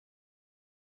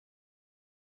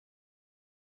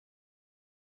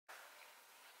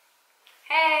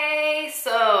Hey,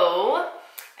 so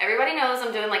everybody knows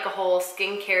I'm doing like a whole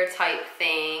skincare type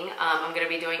thing. I'm going to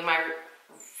be doing my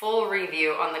full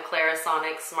review on the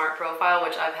Clarisonic Smart Profile,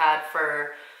 which I've had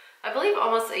for, I believe,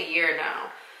 almost a year now.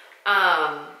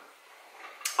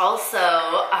 Also,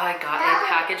 I got a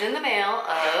package in the mail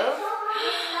of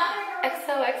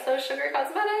XOXO Sugar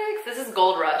Cosmetics. This is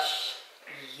Gold Rush.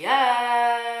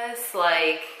 Yes,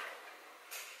 like,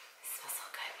 it smells so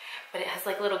good. But it has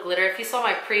like little glitter. If you saw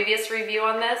my previous review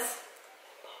on this.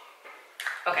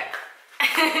 Okay.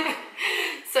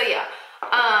 So yeah,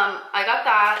 I got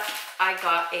that. I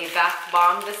got a bath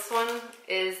bomb. This one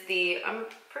is the, I'm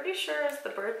pretty sure it's the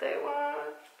birthday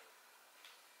one.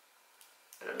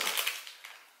 I don't know.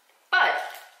 But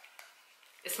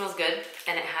it smells good,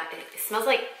 and it smells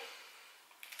like,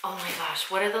 oh my gosh,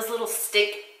 what are those little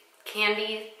stick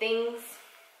candy things?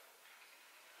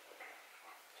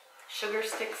 Sugar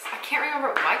sticks. I can't remember.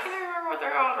 Why can't I remember what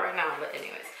they're called right now? But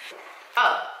anyways.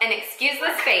 Oh, and excuse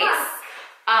this face.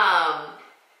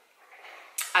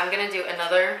 I'm gonna do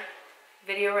another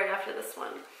video right after this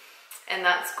one, and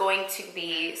that's going to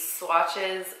be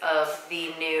swatches of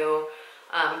the new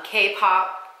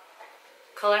K-pop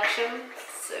collection.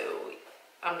 So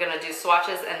I'm gonna do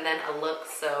swatches and then a look.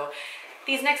 So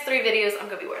these next 3 videos I'm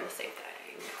gonna be wearing the same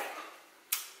thing.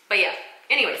 But yeah,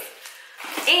 anyways.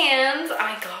 And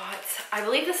I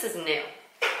believe this is new.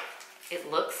 It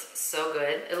looks so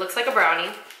good. It looks like a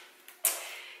brownie.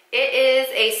 It is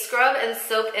a scrub and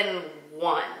soap in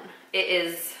one. It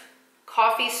is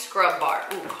coffee scrub bar.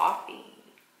 Ooh, coffee.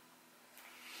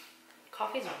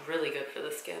 Coffee's really good for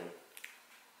the skin.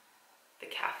 The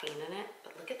caffeine in it.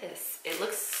 But look at this. It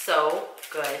looks so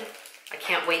good. I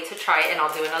can't wait to try it, and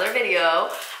I'll do another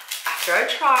video after I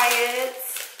try it.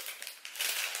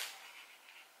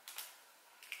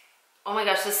 Oh my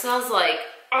gosh, this smells like,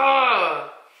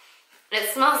 it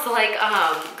smells like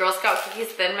Girl Scout Cookies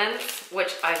Thin Mints,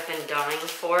 which I've been dying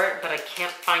for, but I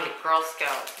can't find a Girl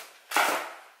Scout.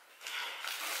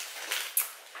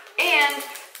 And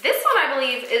this one, I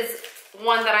believe, is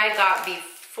one that I got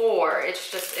before. It's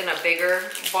just in a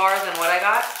bigger bar than what I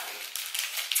got.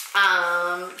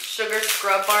 Sugar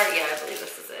Scrub Bar. Yeah, I believe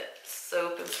this is it.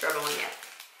 Soap and scrub in one, yeah.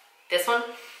 This one.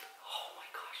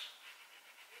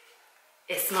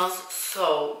 It smells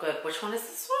so good. Which one is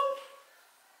this one?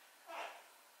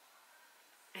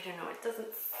 I don't know. It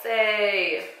doesn't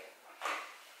say. Oh,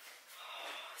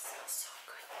 it smells so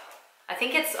good though. I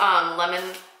think it's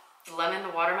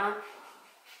lemon watermelon,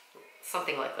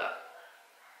 something like that.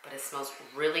 But it smells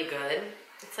really good.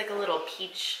 It's like a little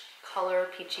peach color,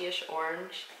 peachy-ish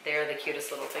orange. They're the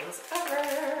cutest little things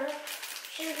ever.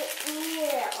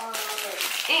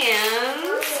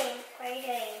 And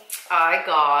I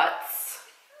got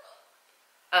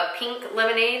a pink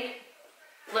lemonade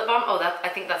lip balm. Oh, I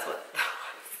think that's what that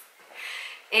was.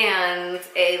 And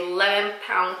a lemon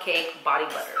pound cake body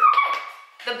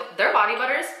butter. Their body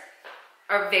butters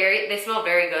are they smell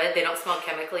very good. They don't smell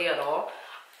chemically at all,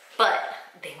 but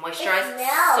they moisturize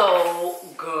so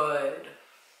good.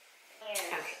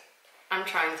 Okay, I'm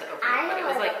trying to open it, but it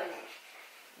was like,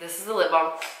 this is the lip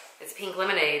balm. It's pink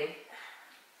lemonade.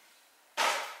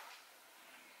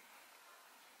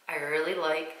 I really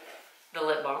like the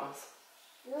lip balms,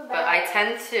 but I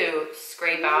tend to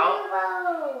scrape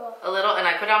out a little, and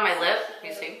I put it on my lip,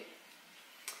 you see,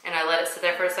 and I let it sit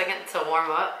there for a second to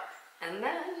warm up, and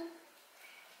then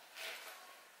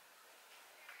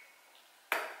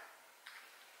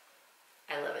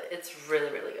I love it. It's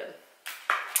really, really good.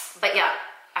 But yeah,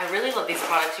 I really love these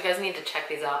products. You guys need to check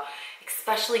these out,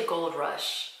 especially Gold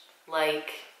Rush. Like,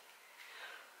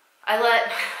 I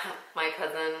let my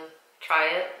cousin try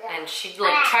it, and she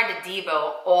like tried to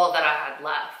debo all that I had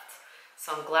left.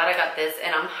 So I'm glad I got this,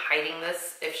 and I'm hiding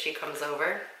this if she comes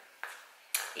over.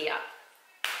 Yeah,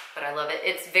 but I love it.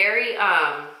 It's very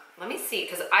let me see,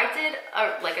 because I did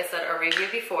like I said, a review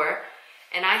before,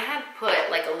 and I had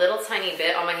put like a little tiny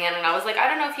bit on my hand, and I was like, I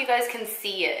don't know if you guys can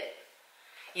see it.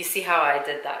 You see how I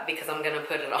did that, because I'm gonna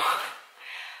put it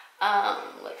on.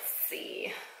 Let's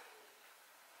see.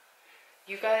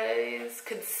 You guys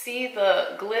could see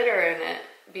the glitter in it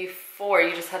before.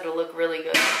 You just had to look really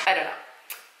good. I don't know.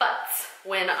 But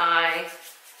when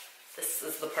this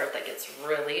is the part that gets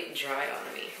really dry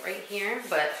on me right here,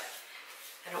 but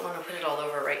I don't want to put it all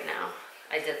over right now.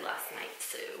 I did last night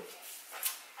too.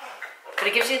 But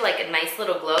it gives you like a nice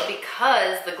little glow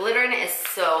because the glitter in it is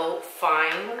so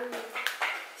fine.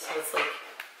 So it's like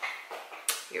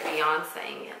you're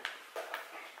Beyonceing it.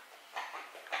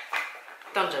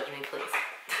 Don't judge me, please.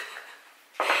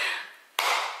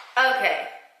 Okay,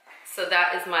 so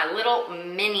that is my little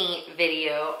mini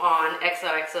video on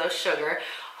XOXO Sugar.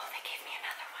 Oh, they gave me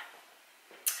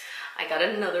I got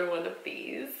another one of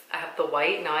these. I have the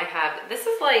white, now I have, this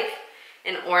is like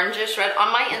an orangish red.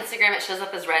 On my Instagram it shows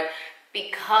up as red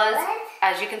because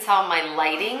as you can tell my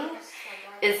lighting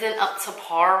isn't up to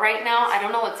par right now. I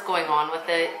don't know what's going on with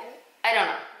it. I don't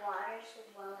know.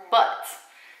 But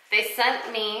they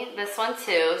sent me this one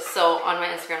too. So on my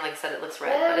Instagram, like I said, it looks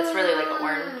red, but it's really like an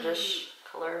orangish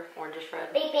color, orangish red.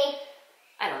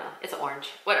 I don't know, it's orange,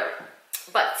 whatever.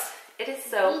 But it is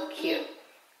so cute.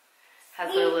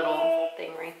 Has their little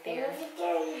thing right there.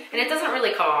 And it doesn't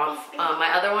really come off.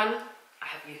 My other one, I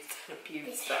have used and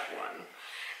abused that one.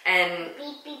 And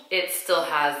it still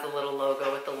has the little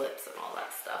logo with the lips and all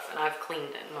that stuff. And I've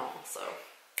cleaned it and all, so.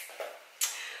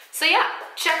 So yeah,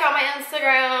 check out my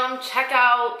Instagram. Check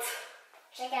out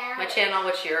my channel,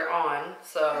 which you're on.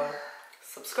 So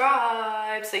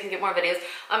subscribe so you can get more videos.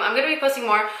 I'm going to be posting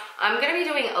more. I'm going to be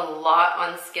doing a lot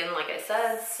on skin, like I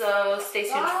said. So stay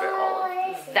tuned for all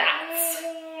of that.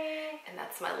 And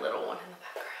that's my little one in the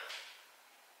background.